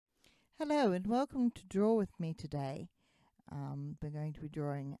Hello and welcome to Draw With Me today. We're going to be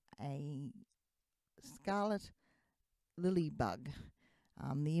drawing a scarlet lily bug.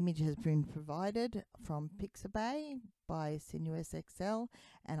 The image has been provided from Pixabay by Sinousxl,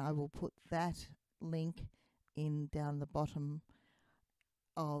 and I will put that link in down the bottom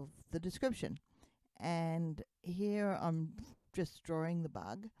of the description. And here I'm just drawing the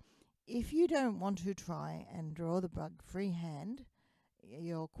bug. If you don't want to try and draw the bug freehand,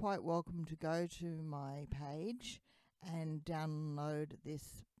 you're quite welcome to go to my page and download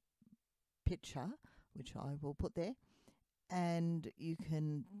this picture, which I will put there, and you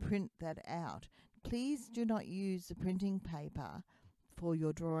can print that out. Please do not use the printing paper for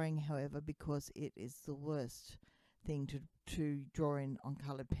your drawing, however, because it is the worst thing to draw in on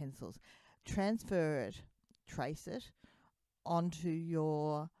coloured pencils. Transfer it, trace it onto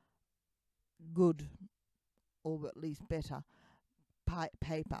your good, or at least better,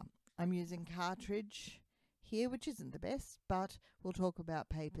 paper. I'm using cartridge here, which isn't the best, but we'll talk about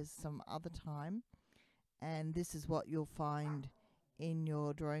papers some other time. And this is what you'll find in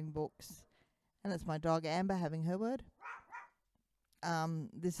your drawing books. And that's my dog Amber having her word.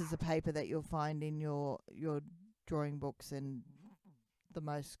 This is a paper that you'll find in your drawing books and the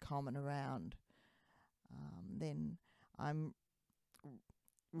most common around. Then I'm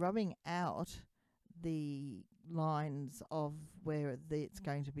rubbing out the lines of where it's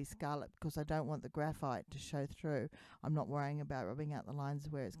going to be scarlet, because I don't want the graphite to show through. I'm not worrying about rubbing out the lines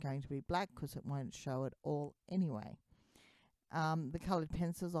where it's going to be black, because it won't show at all anyway. The coloured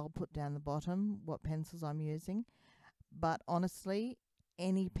pencils, I'll put down the bottom what pencils I'm using, but honestly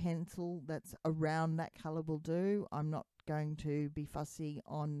any pencil that's around that colour will do. I'm not going to be fussy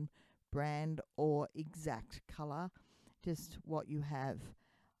on brand or exact colour, just what you have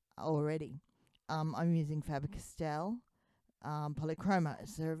already. I'm using Faber Castell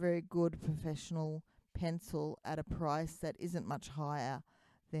Polychromos. They're a very good professional pencil at a price that isn't much higher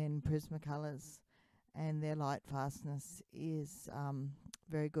than Prismacolors, and their light fastness is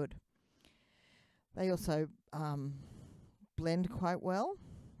very good. They also blend quite well.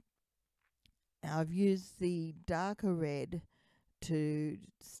 Now, I've used the darker red to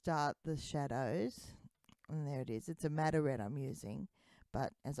start the shadows, and there it is. It's a madder red I'm using,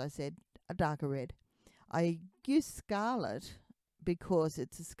 but as I said, a darker red. I use Scarlet because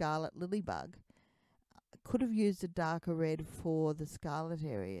it's a scarlet lily bug. I could have used a darker red for the scarlet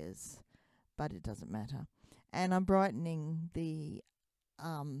areas, but it doesn't matter. And I'm brightening the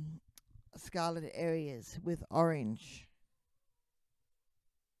scarlet areas with orange.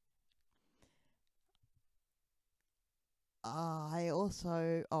 I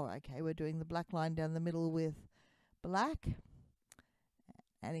also, we're doing the black line down the middle with black.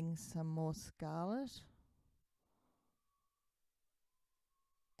 Adding some more scarlet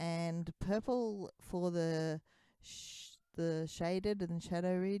and purple for the shaded and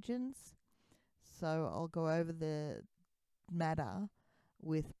shadow regions. So I'll go over the madder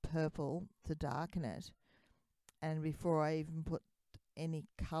with purple to darken it, and before I even put any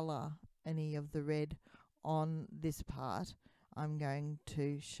colour, any of the red on this part, I'm going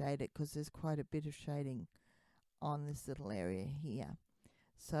to shade it, because there's quite a bit of shading on this little area here.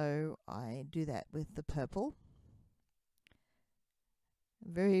 So I do that with the purple.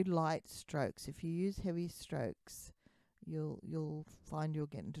 Very light strokes. If you use heavy strokes, you'll find you'll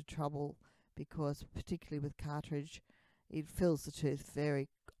get into trouble, because particularly with cartridge, it fills the tooth.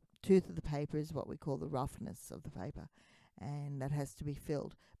 Tooth of the paper is what we call the roughness of the paper, and that has to be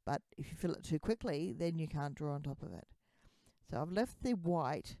filled. But if you fill it too quickly, then you can't draw on top of it. So I've left the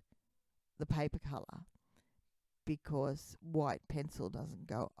white, the paper colour, because white pencil doesn't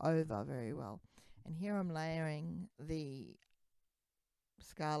go over very well. And here I'm layering the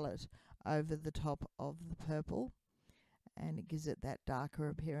scarlet over the top of the purple, and it gives it that darker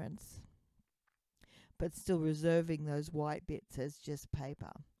appearance, but still reserving those white bits as just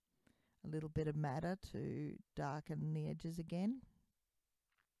paper. A little bit of madder to darken the edges again,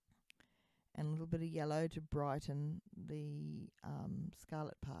 and a little bit of yellow to brighten the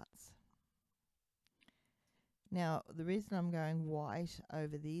scarlet parts. Now, the reason I'm going white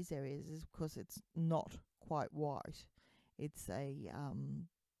over these areas is because it's not quite white. It's a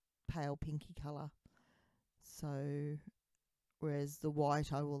pale pinky colour. So, whereas the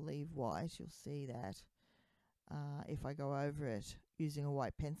white I will leave white, you'll see that. If I go over it using a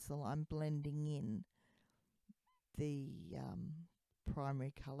white pencil, I'm blending in the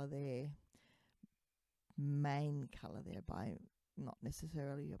primary colour there, main colour there, by not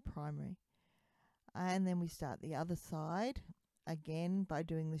necessarily a primary. And then we start the other side again by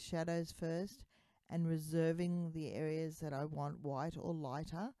doing the shadows first and reserving the areas that I want white or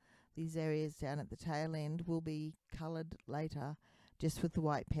lighter. these areas down at the tail end will be coloured later just with the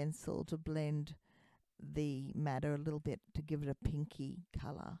white pencil to blend the matter a little bit to give it a pinky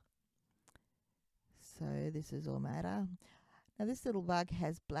colour. So this is all matter. Now this little bug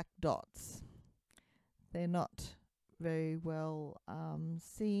has black dots. They're not very well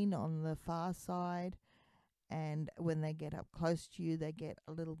seen on the far side, and when they get up close to you they get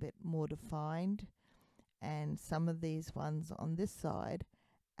a little bit more defined, and some of these ones on this side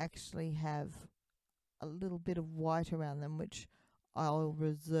actually have a little bit of white around them, which I'll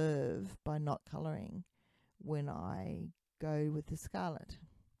reserve by not colouring when I go with the Scarlet.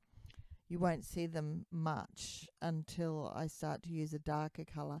 You won't see them much until I start to use a darker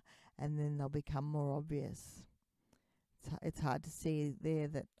colour, and then they'll become more obvious. It's hard to see there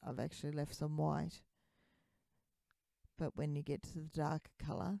that I've actually left some white, but when you get to the darker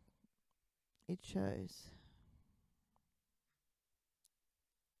colour it shows.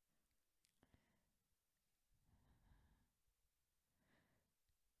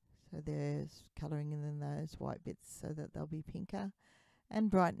 So there's colouring in those white bits so that they'll be pinker,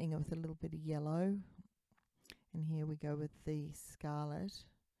 and brightening it with a little bit of yellow. And here we go with the Scarlet.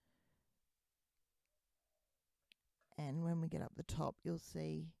 And when we get up the top you'll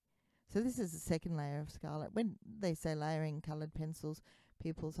see, so this is the second layer of Scarlet. When they say layering coloured pencils,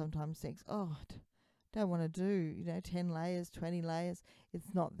 people sometimes think, oh, don't want to do 10 layers, 20 layers.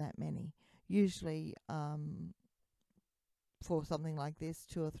 It's not that many. Usually for something like this,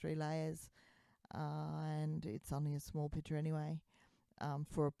 2 or 3 layers, and it's only a small picture anyway.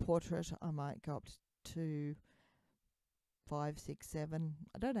 For a portrait I might go up to 5, 6, 7.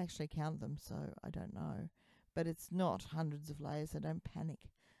 I don't actually count them, so I don't know, but it's not hundreds of layers. I don't panic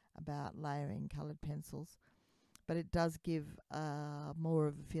about layering coloured pencils, but it does give more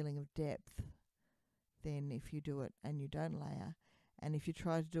of a feeling of depth than if you do it and you don't layer. And if you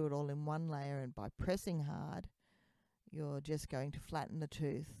try to do it all in one layer and by pressing hard, you're just going to flatten the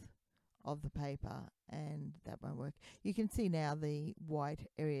tooth of the paper, and that won't work. You can see now the white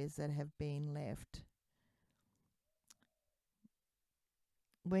areas that have been left.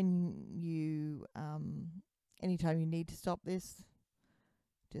 When you anytime you need to stop this,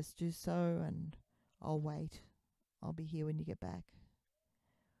 just do so, and I'll wait. I'll be here when you get back.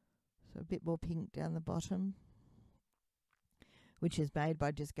 So a bit more pink down the bottom, which is made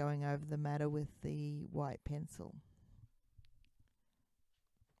by just going over the matter with the white pencil.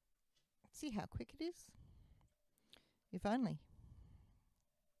 See how quick it is? If only.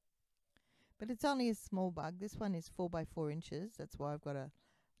 But it's only a small bug. This one is 4 by 4 inches. That's why I've got a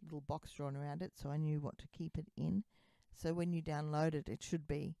little box drawn around it, so I knew what to keep it in. So when you download it, it should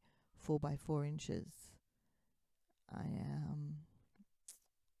be 4 by 4 inches.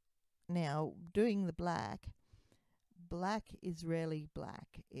 Now doing the black is rarely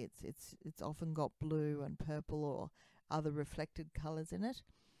black. It's often got blue and purple or other reflected colours in it.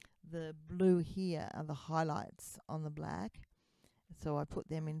 The blue here are the highlights on the black, so I put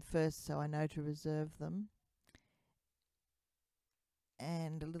them in first so I know to reserve them.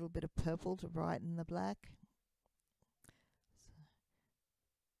 And a little bit of purple to brighten the black.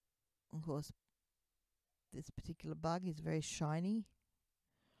 So, of course, this particular bug is very shiny.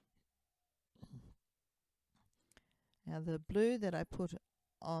 Now the blue that I put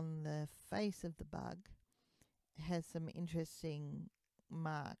on the face of the bug has some interesting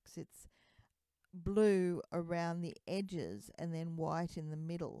marks. It's blue around the edges and then white in the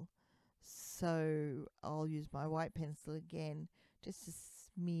middle. So I'll use my white pencil again just to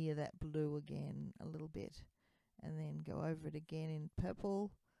smear that blue again a little bit, and then go over it again in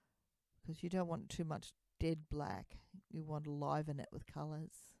purple, because you don't want too much dead black. You want to liven it with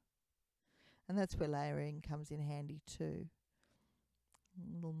colours. And that's where layering comes in handy too.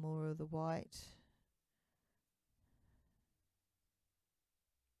 A little more of the white.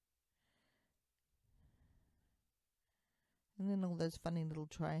 And then all those funny little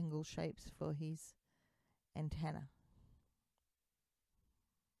triangle shapes for his antenna.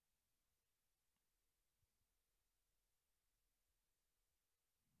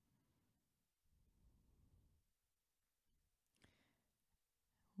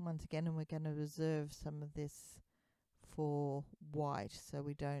 Once again, and we're going to reserve some of this for white so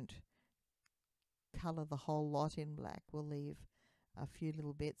we don't colour the whole lot in black. We'll leave a few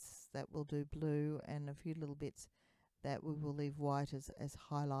little bits that we'll do blue, and a few little bits that we will leave white as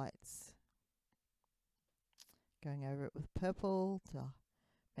highlights. Going over it with purple to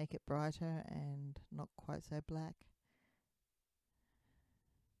make it brighter and not quite so black.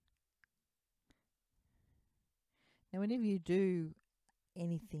 Now whenever you do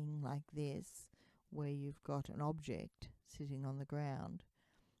anything like this, where you've got an object sitting on the ground,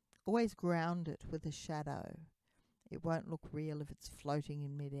 always ground it with a shadow. It won't look real if it's floating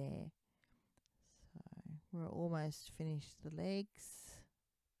in midair. So we're almost finished the legs.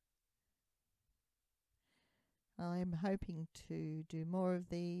 I'm hoping to do more of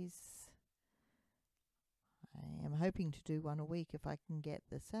these. I am hoping to do one a week if I can get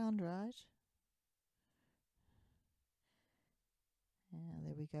the sound right.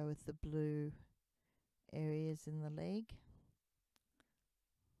 There we go with the blue areas in the leg.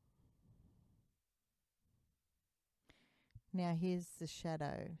 Now here's the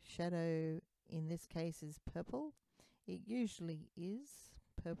shadow. Shadow in this case is purple. It usually is.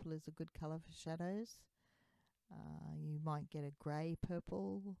 Purple is a good colour for shadows. You might get a grey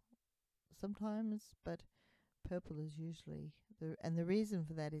purple sometimes, but purple is usually and the reason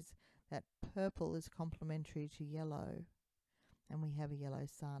for that is that purple is complementary to yellow, and we have a yellow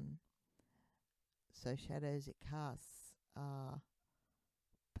sun, so shadows it casts are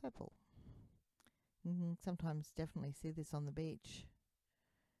purple. You can sometimes definitely see this on the beach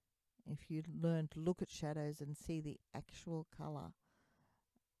if you learn to look at shadows and see the actual colour.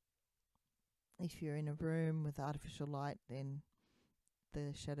 If you're in a room with artificial light, then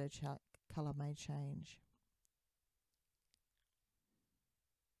the shadow colour may change.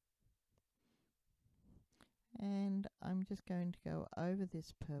 And I'm just going to go over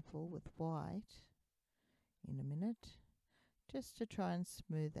this purple with white in a minute, just to try and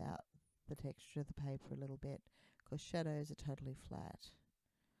smooth out the texture of the paper a little bit, because shadows are totally flat.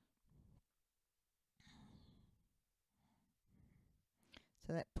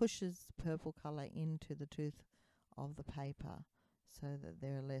 So that pushes the purple colour into the tooth of the paper, so that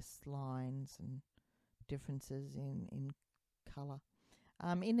there are less lines and differences in colour.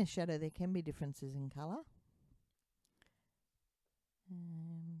 In a shadow there can be differences in colour.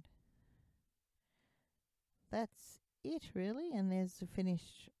 And that's it really, and there's the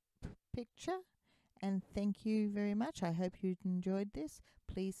finished picture. And thank you very much. I hope you enjoyed this.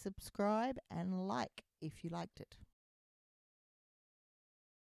 Please subscribe and like if you liked it.